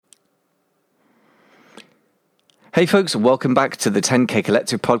Hey folks, welcome back to the 10K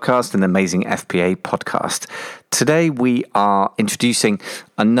Collective podcast and the Amazing FBA podcast. Today we are introducing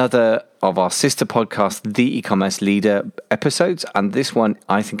another of our sister podcast, The E-Commerce Leader episodes, and this one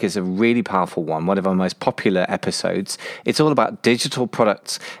I think is a really powerful one of our most popular episodes. It's all about digital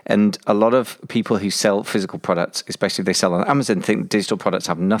products, and a lot of people who sell physical products, especially if they sell on Amazon, think digital products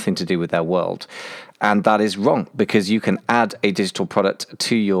have nothing to do with their world. And that is wrong, because you can add a digital product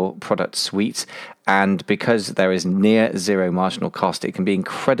to your product suite, and because there is near zero marginal cost, it can be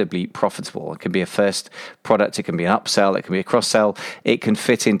incredibly profitable. It can be a first product, it can be an upsell, it can be a cross-sell, it can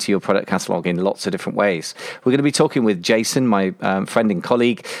fit into your product catalog in lots of different ways. We're going to be talking with Jason, my friend and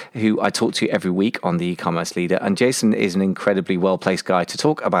colleague, who I talk to every week on the E-Commerce Leader, and Jason is an incredibly well-placed guy to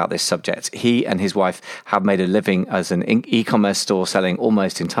talk about this subject. He and his wife have made a living as an e-commerce store selling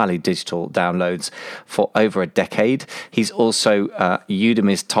almost entirely digital downloads for over a decade. He's also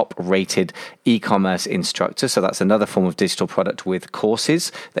Udemy's top-rated e-commerce instructor, so that's another form of digital product with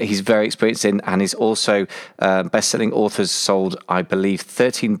courses that he's very experienced in, and he's also best-selling authors, sold, I believe,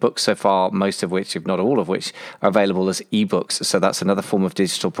 13 books so far, most of which, if not all of which, are available as ebooks, so that's another form of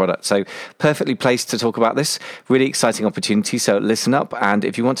digital product. So perfectly placed to talk about this. Really exciting opportunity, so listen up, and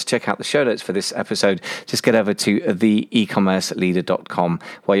if you want to check out the show notes for this episode, just get over to theecommerceleader.com,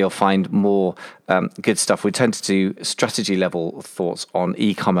 where you'll find more good stuff. We tend to do strategy level thoughts on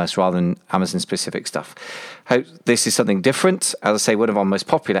e-commerce rather than Amazon specific stuff. Hope this is something different. As I say, one of our most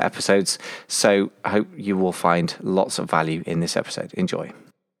popular episodes. So I hope you will find lots of value in this episode. Enjoy.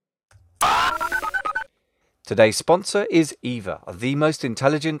 Today's sponsor is Eva, the most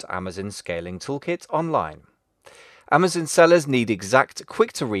intelligent Amazon scaling toolkit online. Amazon sellers need exact,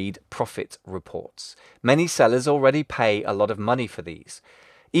 quick-to-read profit reports. Many sellers already pay a lot of money for these.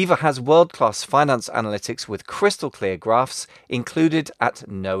 Eva has world-class finance analytics with crystal-clear graphs included at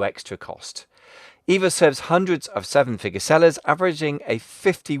no extra cost. Eva serves hundreds of seven-figure sellers, averaging a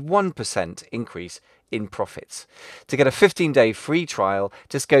 51% increase in profits. To get a 15-day free trial,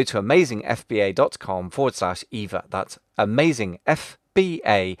 just go to amazingfba.com/Eva. That's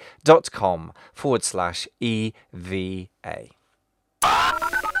amazingfba.com/EVA.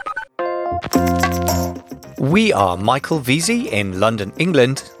 We are Michael Veazey in London,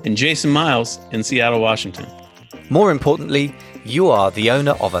 England, and Jason Miles in Seattle, Washington. More importantly, you are the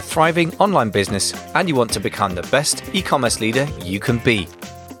owner of a thriving online business and you want to become the best e-commerce leader you can be.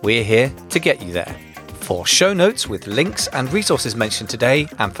 We're here to get you there. For show notes with links and resources mentioned today,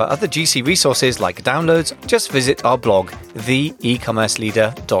 and for other GC resources like downloads, just visit our blog,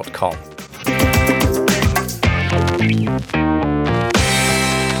 theecommerceleader.com.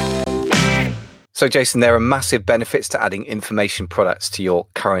 So, Jason, there are massive benefits to adding information products to your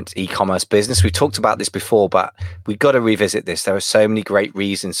current e-commerce business. We've talked about this before, but we've got to revisit this. There are so many great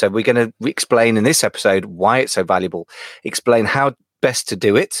reasons. So we're going to explain in this episode why it's so valuable, explain how best to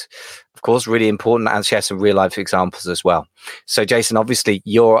do it, of course, really important, and share some real-life examples as well. So, Jason, obviously,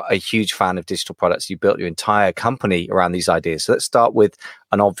 you're a huge fan of digital products. You built your entire company around these ideas. So let's start with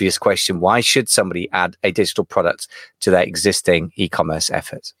an obvious question. Why should somebody add a digital product to their existing e-commerce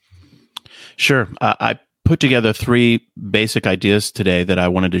efforts? Sure. I put together three basic ideas today that I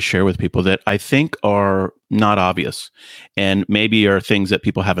wanted to share with people that I think are not obvious and maybe are things that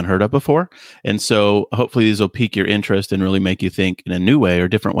people haven't heard of before. And so hopefully these will pique your interest and really make you think in a new way or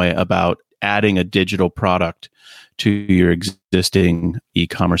different way about adding a digital product to your existing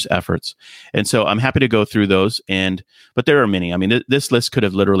e-commerce efforts. And so I'm happy to go through those. But there are many. I mean, this list could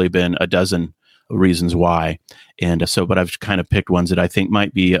have literally been a dozen reasons why. But I've kind of picked ones that I think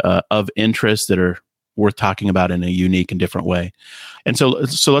might be of interest that are worth talking about in a unique and different way. And so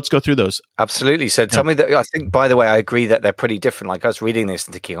let's go through those. Absolutely. So tell me that, I think, by the way, I agree that they're pretty different. Like I was reading this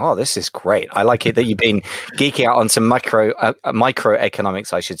and thinking, oh, this is great. I like it that you've been geeking out on some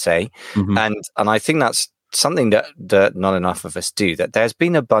microeconomics, I should say. Mm-hmm. And I think that's something that not enough of us do, that there's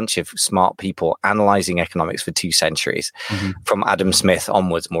been a bunch of smart people analyzing economics for 2 centuries, mm-hmm. from Adam Smith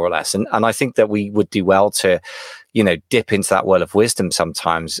onwards, more or less. And I think that we would do well to, dip into that well of wisdom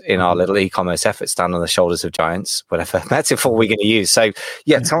sometimes in our little e-commerce efforts, stand on the shoulders of giants, whatever metaphor we're going to use. So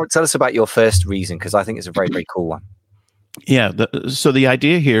tell us about your first reason, because I think it's a very, very cool one. Yeah. So the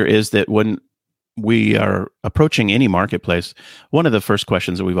idea here is that when we are approaching any marketplace, one of the first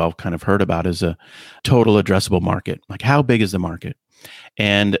questions that we've all kind of heard about is a total addressable market. Like, how big is the market?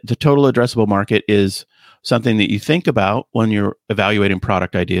 And the total addressable market is something that you think about when you're evaluating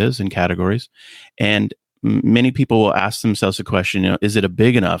product ideas and categories. And many people will ask themselves the question, is it a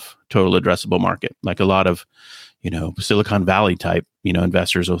big enough total addressable market? Like a lot of, Silicon Valley type,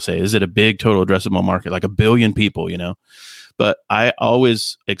 investors will say, is it a big total addressable market? Like 1 billion people, But I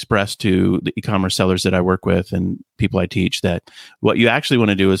always express to the e-commerce sellers that I work with and people I teach that what you actually want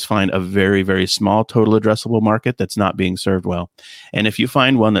to do is find a very, very small total addressable market that's not being served well. And if you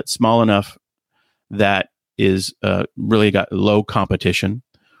find one that's small enough that is really got low competition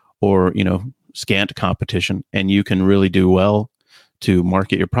or, scant competition, and you can really do well to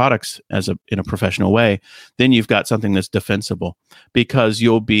market your products in a professional way, then you've got something that's defensible, because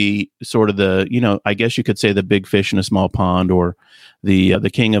you'll be sort of the, I guess you could say the big fish in a small pond, or the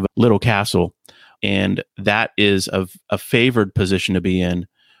king of a little castle. And that is a favored position to be in,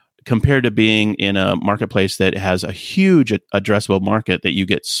 compared to being in a marketplace that has a huge addressable market that you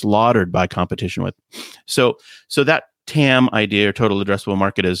get slaughtered by competition with. So that TAM idea, or total addressable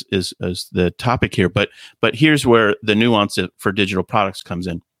market, is the topic here. But here's where the nuance for digital products comes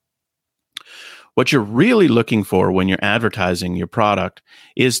in. What you're really looking for when you're advertising your product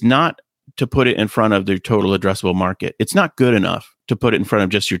is not to put it in front of the total addressable market. It's not good enough to put it in front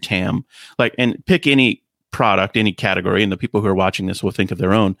of just your TAM. And pick any product, any category, and the people who are watching this will think of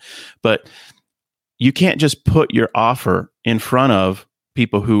their own. But you can't just put your offer in front of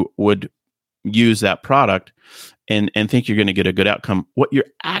people who would use that product and think you're going to get a good outcome. What you're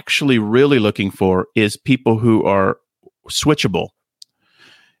actually really looking for is people who are switchable.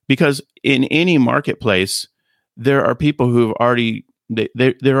 Because in any marketplace, there are people who've already,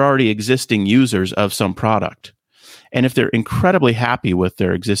 they're already existing users of some product. And if they're incredibly happy with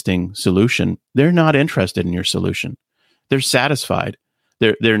their existing solution, they're not interested in your solution. They're satisfied.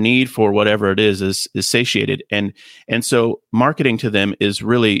 Their need for whatever it is satiated. And so marketing to them is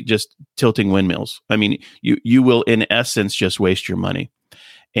really just tilting windmills. I mean, you will in essence just waste your money.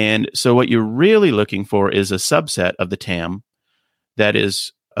 And so what you're really looking for is a subset of the TAM that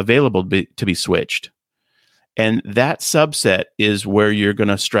is available to be switched. And that subset is where you're going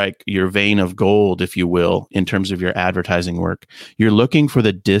to strike your vein of gold, if you will, in terms of your advertising work. You're looking for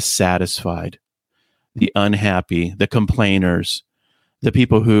the dissatisfied, the unhappy, the complainers, the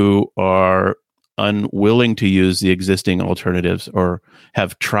people who are unwilling to use the existing alternatives or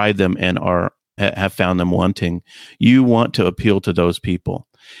have tried them and have found them wanting. You want to appeal to those people.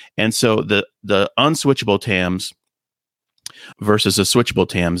 And so the unswitchable TAMs versus the switchable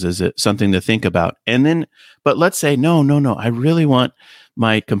TAMs is something to think about. And then, but let's say, no, I really want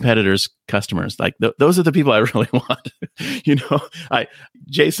my competitors' customers. Like those are the people I really want.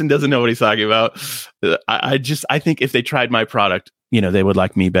 Jason doesn't know what he's talking about. I think if they tried my product, they would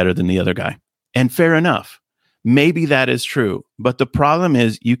like me better than the other guy. And fair enough. Maybe that is true. But the problem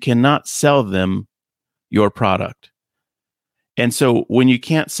is you cannot sell them your product. And so when you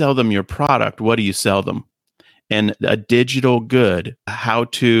can't sell them your product, what do you sell them? And a digital good,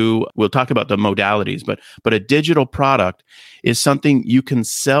 we'll talk about the modalities, but a digital product is something you can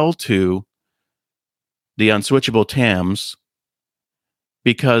sell to the unswitchable TAMs,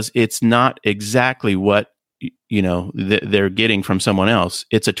 because it's not exactly what they're getting from someone else.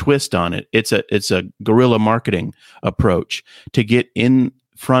 It's a twist on it. It's a guerrilla marketing approach to get in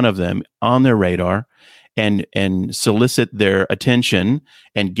front of them on their radar and solicit their attention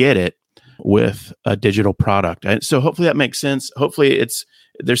and get it with a digital product. And so hopefully that makes sense. Hopefully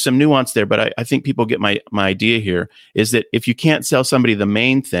there's some nuance there, but I think people get my idea here is that if you can't sell somebody the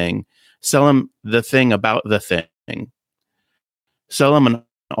main thing, sell them the thing about the thing. Sell them an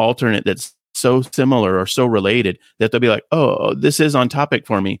alternate that's so similar or so related that they'll be like, oh, this is on topic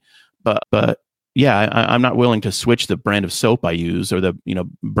for me. But yeah, I'm not willing to switch the brand of soap I use or the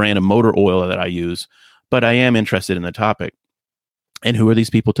brand of motor oil that I use, but I am interested in the topic. And who are these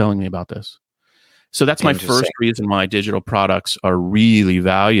people telling me about this? So that's my first reason why digital products are really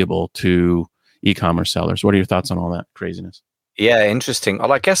valuable to e-commerce sellers. What are your thoughts on all that craziness? Yeah, interesting.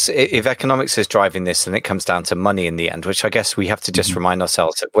 Well, I guess if economics is driving this, then it comes down to money in the end, which I guess we have to just remind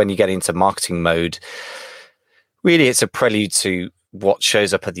ourselves that when you get into marketing mode, really it's a prelude to what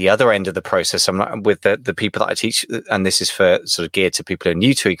shows up at the other end of the process. I'm not with the people that I teach, and this is for sort of geared to people who are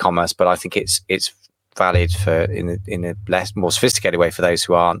new to e-commerce, but I think it's valid for in a more sophisticated way for those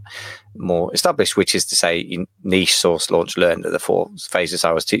who aren't more established, which is to say niche, source, launch, learn, the 4 phases I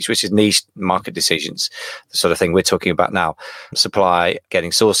always teach, which is niche, market decisions, the sort of thing we're talking about now, supply,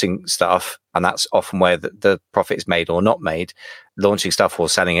 getting sourcing stuff, and that's often where the profit is made or not made, launching stuff or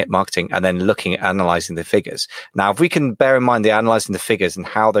selling it, marketing, and then looking at analyzing the figures. Now, if we can bear in mind the analyzing the figures and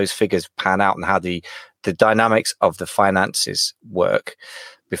how those figures pan out and how the dynamics of the finances work,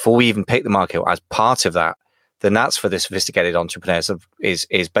 before we even pick the market, as part of that, then that's for the sophisticated entrepreneurs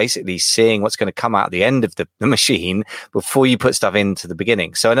is basically seeing what's going to come out at the end of the machine before you put stuff into the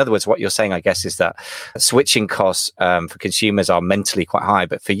beginning. So in other words, what you're saying, I guess, is that switching costs for consumers are mentally quite high,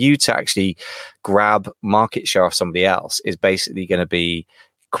 but for you to actually grab market share off somebody else is basically going to be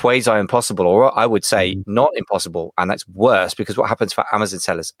quasi impossible, or I would say not impossible. And that's worse, because what happens for Amazon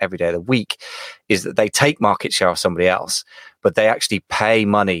sellers every day of the week is that they take market share off somebody else, but they actually pay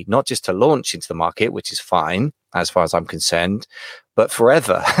money, not just to launch into the market, which is fine as far as I'm concerned, but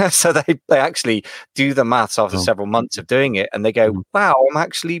forever. So they actually do the maths after several months of doing it, and they go, wow, I'm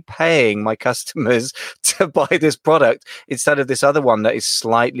actually paying my customers to buy this product instead of this other one that is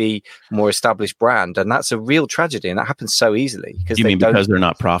slightly more established brand. And that's a real tragedy, and that happens so easily. Because they're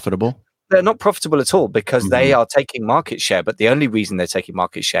not profitable? They're not profitable at all, because they are taking market share. But the only reason they're taking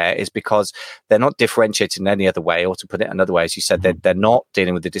market share is because they're not differentiated in any other way. Or to put it another way, as you said, they're not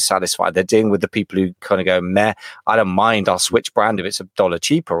dealing with the dissatisfied. They're dealing with the people who kind of go, meh, I don't mind, I'll switch brand if it's $1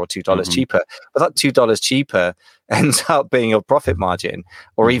 cheaper or $2 cheaper. But that $2 cheaper ends up being your profit margin.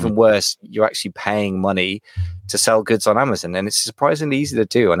 Or even worse, you're actually paying money to sell goods on Amazon. And it's surprisingly easy to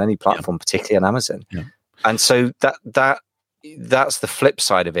do on any platform, particularly on Amazon. And so that's the flip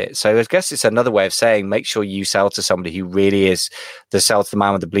side of it. So I guess it's another way of saying, make sure you sell to somebody who really is sell to the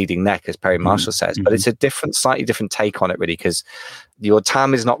man with the bleeding neck, as Perry Marshall says. But it's a slightly different take on it, really, because your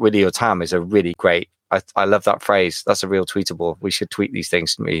TAM is not really your TAM is a really great. I love that phrase. That's a real tweetable. We should tweet these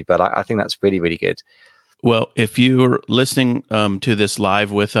things to me, but I think that's really, really good. Well, if you're listening to this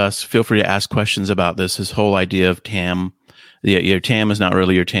live with us, feel free to ask questions about this whole idea of TAM. Your TAM is not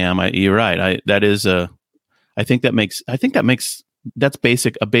really your TAM. You're right. That's a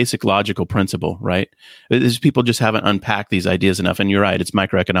basic logical principle, right? People just haven't unpacked these ideas enough. And you're right, it's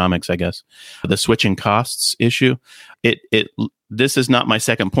microeconomics, I guess. The switching costs issue, this is not my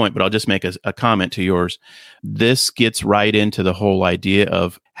second point, but I'll just make a comment to yours. This gets right into the whole idea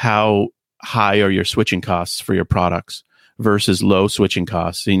of how high are your switching costs for your products versus low switching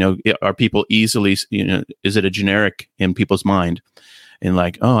costs. Are people easily, is it a generic in people's mind? And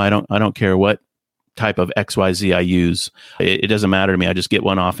like, oh, I don't care what type of XYZ I use. It doesn't matter to me. I just get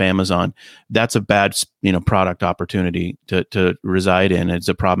one off Amazon. That's a bad, product opportunity to reside in. It's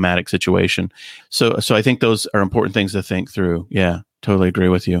a problematic situation. So I think those are important things to think through. Yeah, totally agree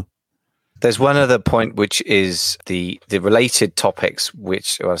with you. There's one other point, which is the related topics,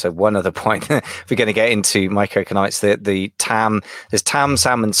 one other point, if we're going to get into microeconomics, the TAM, there's TAM,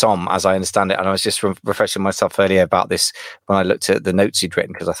 SAM, and SOM, as I understand it. And I was just refreshing myself earlier about this when I looked at the notes you'd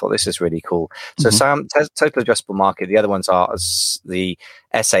written, because I thought this is really cool. So SAM, total addressable market. The other ones are the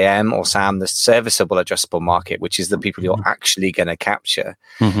SAM or SAM, the serviceable addressable market, which is the people you're actually going to capture.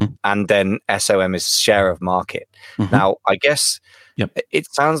 And then SOM is share of market. Now, I guess... it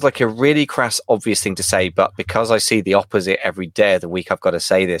sounds like a really crass, obvious thing to say, but because I see the opposite every day of the week, I've got to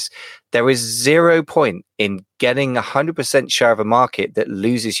say this. There is 0 point in getting 100% share of a market that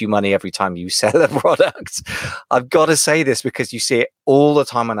loses you money every time you sell a product. I've got to say this because you see it all the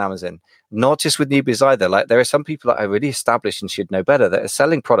time on Amazon, not just with newbies either. Like, there are some people that are really established and should know better that are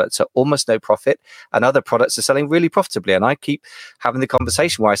selling products at almost no profit, and other products are selling really profitably. And I keep having the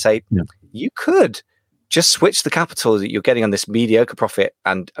conversation where I say, you could just switch the capital that you're getting on this mediocre profit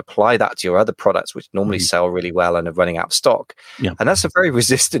and apply that to your other products, which normally sell really well and are running out of stock. And that's a very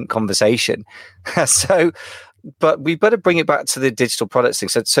resistant conversation. But we better bring it back to the digital products thing.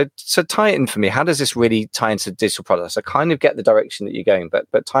 So tie it in for me. How does this really tie into digital products? I kind of get the direction that you're going,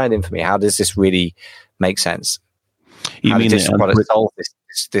 but tie it in for me. How does this really make sense? How do digital products solve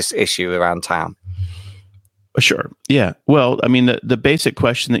this issue around TAM? Sure. Yeah. Well, I mean, the basic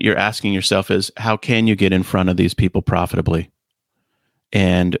question that you're asking yourself is, how can you get in front of these people profitably?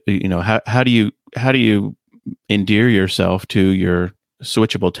 And, how do you endear yourself to your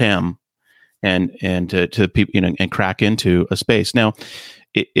switchable TAM and to people, and crack into a space? Now,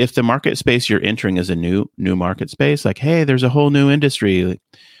 if the market space you're entering is a new market space, like, hey, there's a whole new industry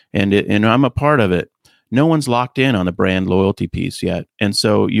and I'm a part of it. No one's locked in on the brand loyalty piece yet. And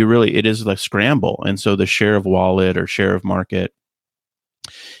so it is like scramble. And so the share of wallet or share of market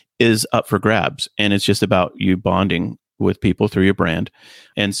is up for grabs. And it's just about you bonding with people through your brand.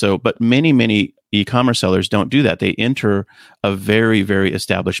 And so, but many e-commerce sellers don't do that. They enter a very, very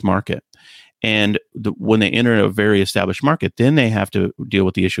established market. And when they enter a very established market, then they have to deal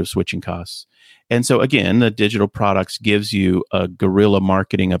with the issue of switching costs. And so again, the digital products gives you a guerrilla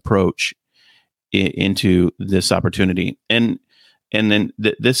marketing approach into this opportunity, and then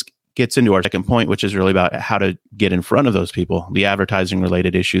this gets into our second point, which is really about how to get in front of those people, the advertising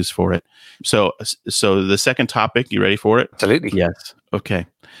related issues for it. So the second topic, you ready for it? Absolutely. Yes. Okay.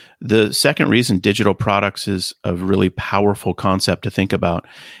 The second reason digital products is a really powerful concept to think about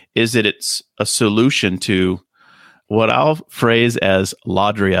is that it's a solution to what I'll phrase as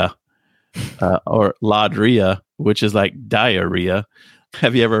ladria, or ladria, which is like diarrhea.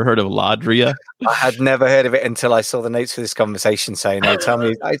 Have you ever heard of ladria? I had never heard of it until I saw the notes for this conversation saying, "Oh, tell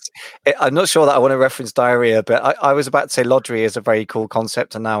me." I'm not sure that I want to reference diarrhea, but I was about to say lottery is a very cool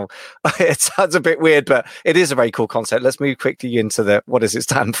concept, and now it sounds a bit weird, but it is a very cool concept. Let's move quickly into what does it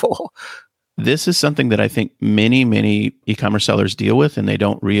stand for? This is something that I think many e-commerce sellers deal with, and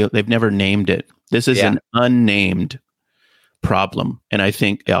they've never named it. This is an unnamed problem, and I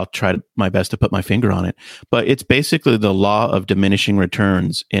think I'll try my best to put my finger on it. But it's basically the law of diminishing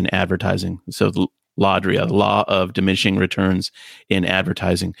returns in advertising. So the LADRIA, the law of diminishing returns in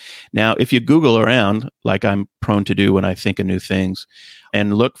advertising. Now, if you Google around, like I'm prone to do when I think of new things,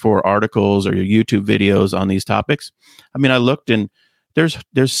 and look for articles or YouTube videos on these topics, I mean, I looked and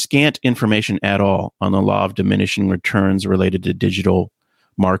there's scant information at all on the law of diminishing returns related to digital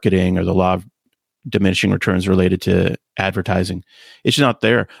marketing or the law of diminishing returns related to advertising. It's not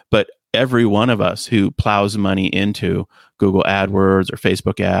there. But every one of us who plows money into Google AdWords or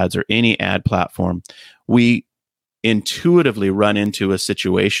Facebook ads or any ad platform, we intuitively run into a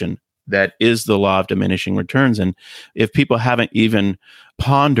situation that is the law of diminishing returns. And if people haven't even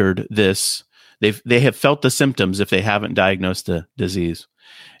pondered this, they have felt the symptoms if they haven't diagnosed the disease.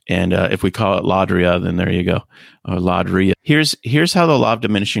 And if we call it ladria, then there you go, or ladria. Here's how the law of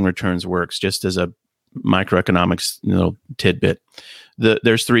diminishing returns works, just as a microeconomics little tidbit.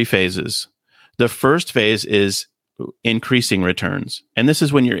 There's three phases. The first phase is increasing returns, and this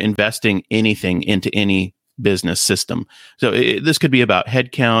is when you're investing anything into any business system. So this could be about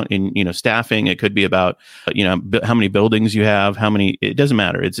headcount and staffing. It could be about how many buildings you have, how many. It doesn't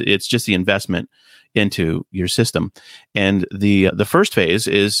matter. It's just the investment into your system. And the first phase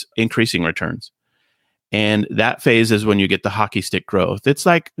is increasing returns. And that phase is when you get the hockey stick growth. It's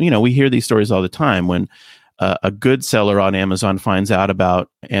like, we hear these stories all the time when a good seller on Amazon finds out about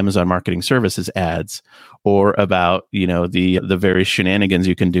Amazon Marketing Services ads, or about, the various shenanigans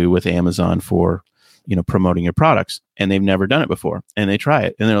you can do with Amazon for, promoting your products. And they've never done it before. And they try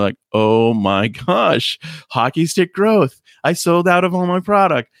it and they're like, oh my gosh, hockey stick growth. I sold out of all my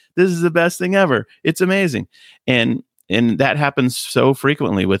product. This is the best thing ever. It's amazing. And that happens so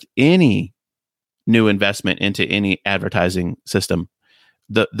frequently with any new investment into any advertising system.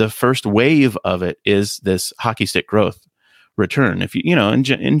 The first wave of it is this hockey stick growth return. If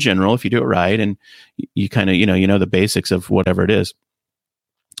in general, if you do it right and you kind of, the basics of whatever it is,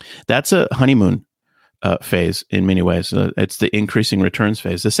 that's a honeymoon phase in many ways. It's the increasing returns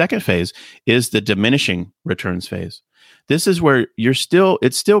phase. The second phase is the diminishing returns phase. This is where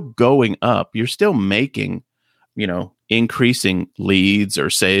it's still going up. You're still making, increasing leads or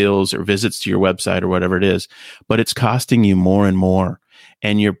sales or visits to your website or whatever it is, but it's costing you more and more.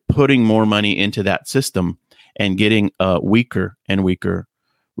 And you're putting more money into that system and getting a weaker and weaker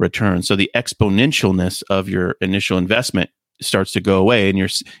return. So the exponentialness of your initial investment starts to go away. And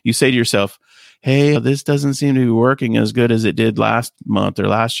you say to yourself, hey, this doesn't seem to be working as good as it did last month or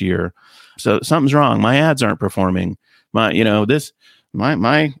last year. So something's wrong. My ads aren't performing. My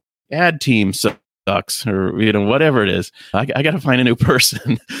ad team sucks, or whatever it is. I got to find a new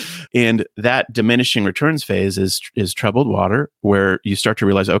person. And that diminishing returns phase is troubled water, where you start to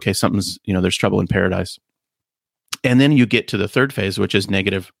realize, okay, something's, there's trouble in paradise. And then you get to the third phase, which is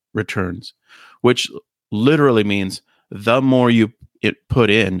negative returns, which literally means the more you put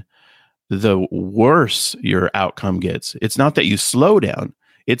in, the worse your outcome gets. It's not that you slow down.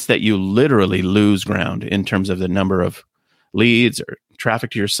 It's that you literally lose ground in terms of the number of leads or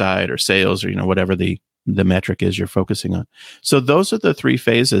traffic to your site or sales or, whatever the metric is you're focusing on. So those are the three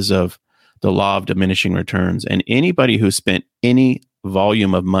phases of the law of diminishing returns. And anybody who spent any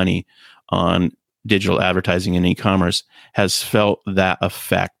volume of money on digital advertising and e-commerce has felt that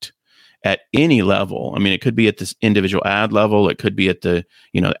effect at any level. I mean, it could be at this individual ad level. It could be at the,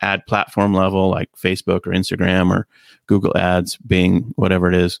 ad platform level, like Facebook or Instagram or Google Ads, Bing, whatever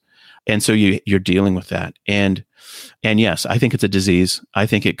it is. And so you're dealing with that. And yes, I think it's a disease. I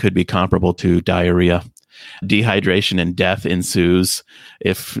think it could be comparable to diarrhea. Dehydration and death ensues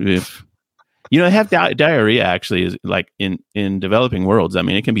if have diarrhea actually is like in developing worlds. I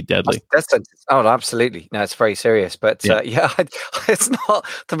mean, it can be deadly. Absolutely. No, it's very serious. But it's not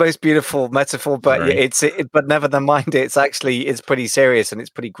the most beautiful metaphor, but but never mind. It's pretty serious and it's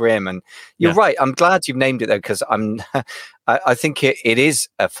pretty grim. And you're right. I'm glad you've named it though, because I think it is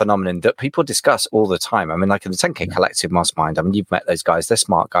a phenomenon that people discuss all the time. I mean, like in the 10K Collective Mastermind, I mean, you've met those guys. They're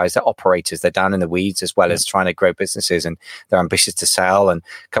smart guys. They're operators. They're down in the weeds as well as trying to grow businesses, and they're ambitious to sell. And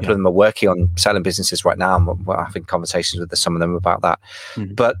a couple of them are working on selling businesses right now. And we're having conversations with some of them about that.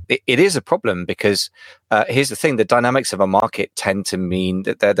 But it is a problem because here's the thing: the dynamics of a market tend to mean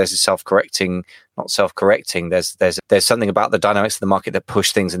that there's a not self-correcting. There's something about the dynamics of the market that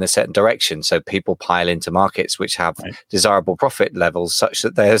push things in a certain direction. So people pile into markets which have desirable profit levels such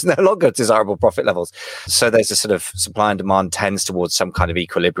that there's no longer desirable profit levels. So there's a sort of supply and demand tends towards some kind of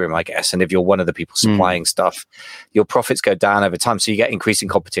equilibrium, I guess. And if you're one of the people supplying stuff, your profits go down over time. So you get increasing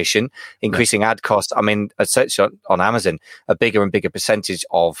competition, increasing ad costs. I mean, a search on Amazon, a bigger and bigger percentage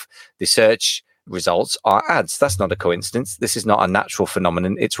of the search results are ads. That's not a coincidence. This is not a natural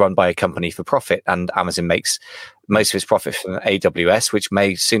phenomenon. It's run by a company for profit, and Amazon makes most of its profit from AWS, which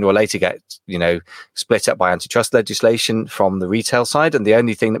may sooner or later get, split up by antitrust legislation from the retail side. And the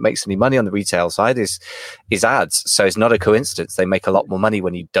only thing that makes any money on the retail side is ads. So it's not a coincidence. They make a lot more money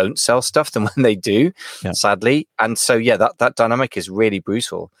when you don't sell stuff than when they do, sadly. And so, that dynamic is really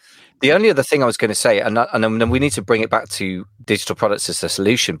brutal. The only other thing I was going to say, and then we need to bring it back to digital products as a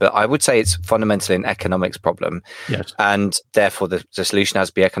solution, but I would say it's fundamentally an economics problem. Yes. And therefore the solution has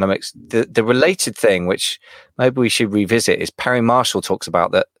to be economics. The related thing, which maybe we should revisit, is Perry Marshall talks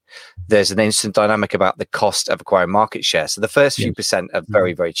about that there's an instant dynamic about the cost of acquiring market share. So the first few percent are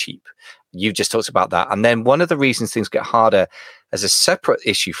very, very cheap. You just talked about that. And then one of the reasons things get harder as a separate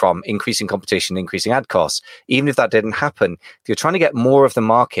issue from increasing competition, increasing ad costs, even if that didn't happen, if you're trying to get more of the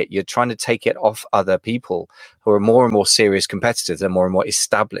market, you're trying to take it off other people who are more and more serious competitors and more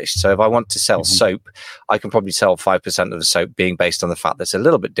established. So if I want to sell soap, I can probably sell 5% of the soap being based on the fact that it's a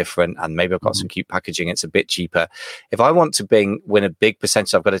little bit different and maybe I've got some cute packaging, it's a bit cheaper. If I want to win a big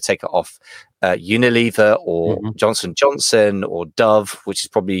percentage, I've got to take it off Unilever or Johnson & Johnson or Dove, which is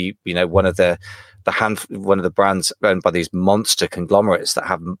probably, one of the brands owned by these monster conglomerates that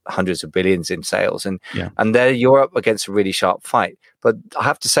have hundreds of billions in sales, and you're up against a really sharp fight. But I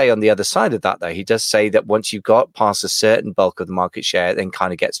have to say, on the other side of that, though, he does say that once you've got past a certain bulk of the market share, it then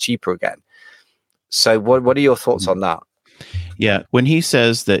kind of gets cheaper again. So what are your thoughts on that? Yeah, when he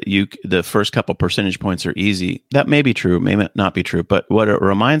says that the first couple percentage points are easy, that may be true, may not be true. But what it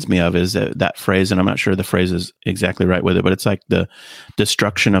reminds me of is that phrase, and I'm not sure the phrase is exactly right with it, but it's like the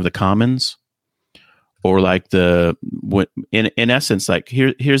destruction of the commons. Or like in essence, like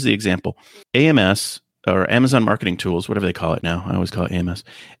here's the example. AMS or Amazon Marketing Tools, whatever they call it now, I always call it AMS,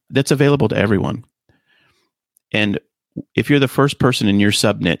 that's available to everyone. And if you're the first person in your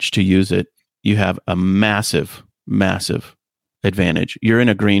sub niche to use it, you have a massive, massive advantage. You're in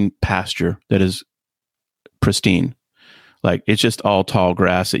a green pasture that is pristine. Like it's just all tall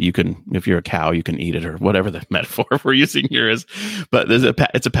grass that you can, if you're a cow, you can eat it, or whatever the metaphor we're using here is. But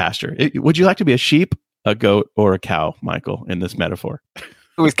it's a pasture. Would you like to be a sheep, a goat, or a cow, Michael, in this metaphor?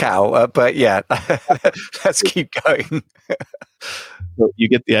 With cow, but yeah, let's keep going. So you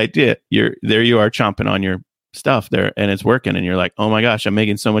get the idea. There you are chomping on your stuff there, and it's working, and you're like, oh my gosh, I'm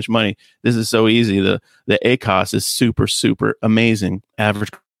making so much money. This is so easy. The ACOS is super, super amazing.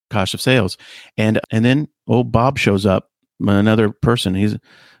 Average cost of sales. And then old Bob shows up, another person. He's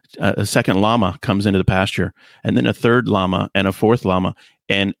a second llama comes into the pasture, and then a third llama and a fourth llama,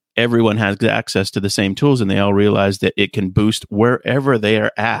 and everyone has access to the same tools, and they all realize that it can boost wherever they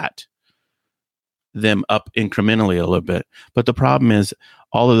are at them up incrementally a little bit. But the problem is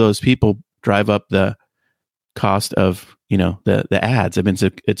all of those people drive up the cost of, the ads. I mean,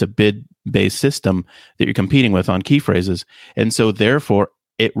 it's a bid based system that you're competing with on key phrases. And so therefore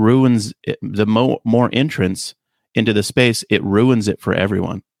it ruins it. The more entrants into the space, it ruins it for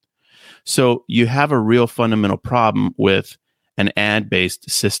everyone. So you have a real fundamental problem with an ad-based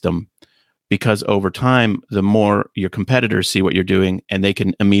system, because over time, the more your competitors see what you're doing and they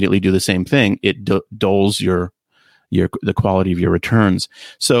can immediately do the same thing, it dulls the quality of your returns.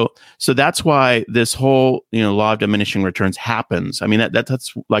 So that's why this whole law of diminishing returns happens. I mean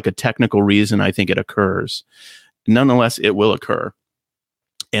that's like a technical reason I think it occurs. Nonetheless, it will occur.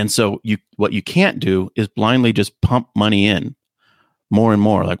 And so what you can't do is blindly just pump money in more and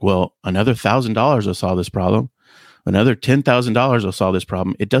more. Like, well, another $1,000 will solve this problem. Another $10,000 will solve this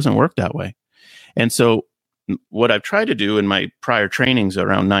problem. It doesn't work that way. And so what I've tried to do in my prior trainings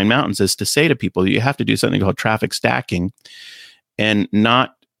around 9 Mountains is to say to people, you have to do something called traffic stacking, and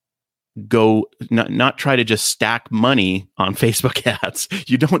not try to just stack money on Facebook ads.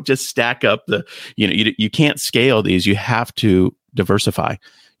 You don't just stack up you can't scale these. You have to diversify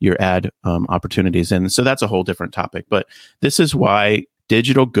your ad opportunities. And so that's a whole different topic. But this is why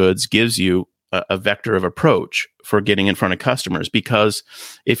digital goods gives you a vector of approach for getting in front of customers, because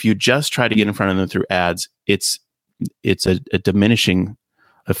if you just try to get in front of them through ads, it's a diminishing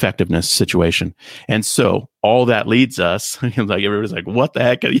effectiveness situation. And so all that leads us, like everybody's like, what the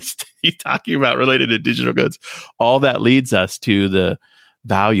heck are you talking about related to digital goods? All that leads us to the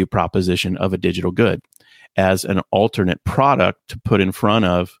value proposition of a digital good as an alternate product to put in front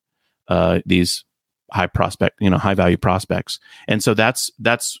of these high value prospects. And so that's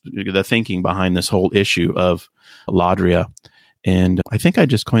the thinking behind this whole issue of Laudria. And I think I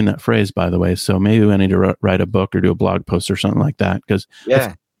just coined that phrase, by the way. So maybe I need to write a book or do a blog post or something like that, because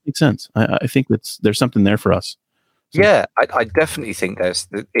it makes sense. I think there's something there for us. So. Yeah, I definitely think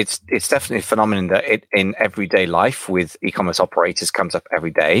it's definitely a phenomenon that in everyday life with e-commerce operators comes up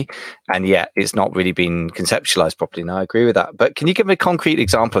every day, and yet it's not really been conceptualized properly. And I agree with that. But can you give me a concrete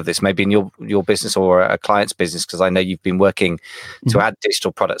example of this, maybe in your business or a client's business? Because I know you've been working to add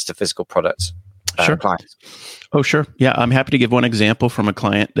digital products to physical products. Sure. Clients. Oh, sure. Yeah, I'm happy to give one example from a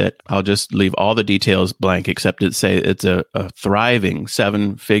client that I'll just leave all the details blank, except to say it's a thriving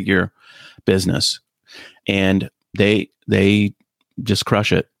 7-figure business, and they just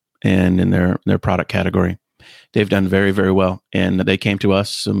crush it. And in their product category, they've done very, very well. And they came to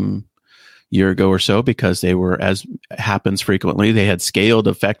us some year ago or so because they were, as happens frequently, they had scaled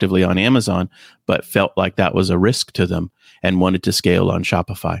effectively on Amazon, but felt like that was a risk to them and wanted to scale on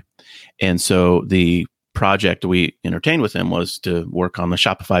Shopify. And so the project we entertained with them was to work on the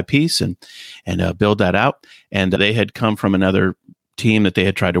Shopify piece and build that out. And they had come from another team that they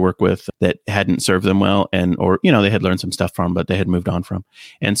had tried to work with that hadn't served them well, or they had learned some stuff from, but they had moved on from.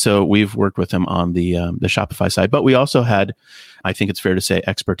 And so we've worked with them on the Shopify side, but we also had, I think it's fair to say,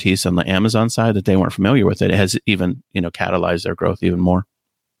 expertise on the Amazon side that they weren't familiar with. It has even catalyzed their growth even more.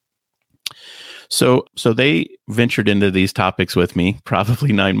 So they ventured into these topics with me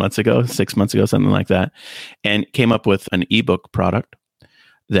probably 9 months ago, 6 months ago, something like that, and came up with an ebook product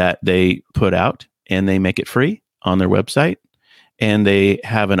that they put out, and they make it free on their website, and they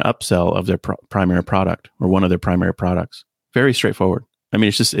have an upsell of their primary product or one of their primary products. Very straightforward. I mean,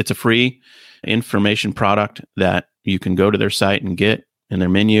 it's a free information product that you can go to their site and get in their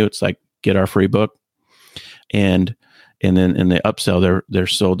menu. It's like, get our free book, and then in the upsell, they're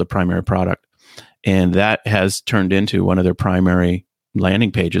sold the primary product. And that has turned into one of their primary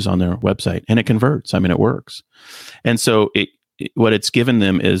landing pages on their website, and it converts. I mean, it works. And so what it's given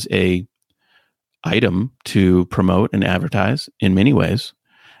them is a item to promote and advertise in many ways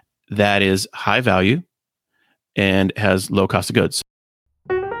that is high value and has low cost of goods.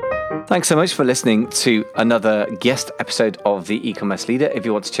 Thanks so much for listening to another guest episode of The E-Commerce Leader. If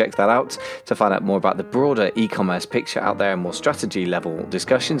you want to check that out to find out more about the broader e-commerce picture out there and more strategy level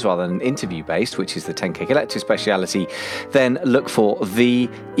discussions rather than interview based, which is the 10K Collective speciality, then look for The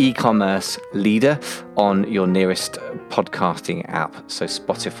E-Commerce Leader on your nearest podcasting app. So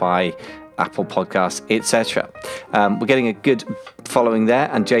Spotify, Apple Podcasts, etc. We're getting a good following there,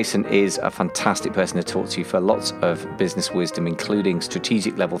 and Jason is a fantastic person to talk to for lots of business wisdom, including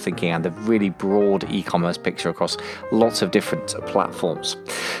strategic level thinking and the really broad e-commerce picture across lots of different platforms.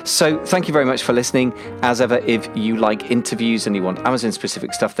 So thank you very much for listening. As ever, if you like interviews and you want Amazon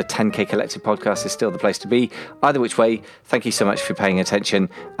specific stuff, the 10K Collective podcast is still the place to be. Either which way, thank you so much for paying attention,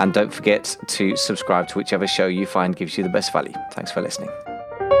 and don't forget to subscribe to whichever show you find gives you the best value. Thanks for listening.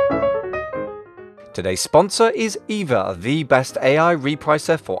 Today's sponsor is Eva, the best AI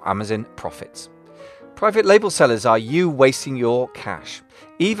repricer for Amazon profits. Private label sellers are you wasting your cash.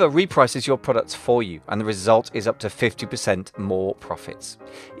 Eva reprices your products for you, and the result is up to 50% more profits.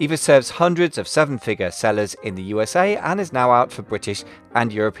 Eva serves hundreds of 7-figure sellers in the USA and is now out for British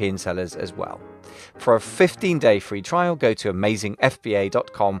and European sellers as well. For a 15-day free trial, go to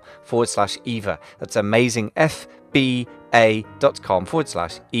amazingfba.com/Eva. That's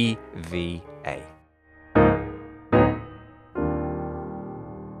amazingfba.com/EVA.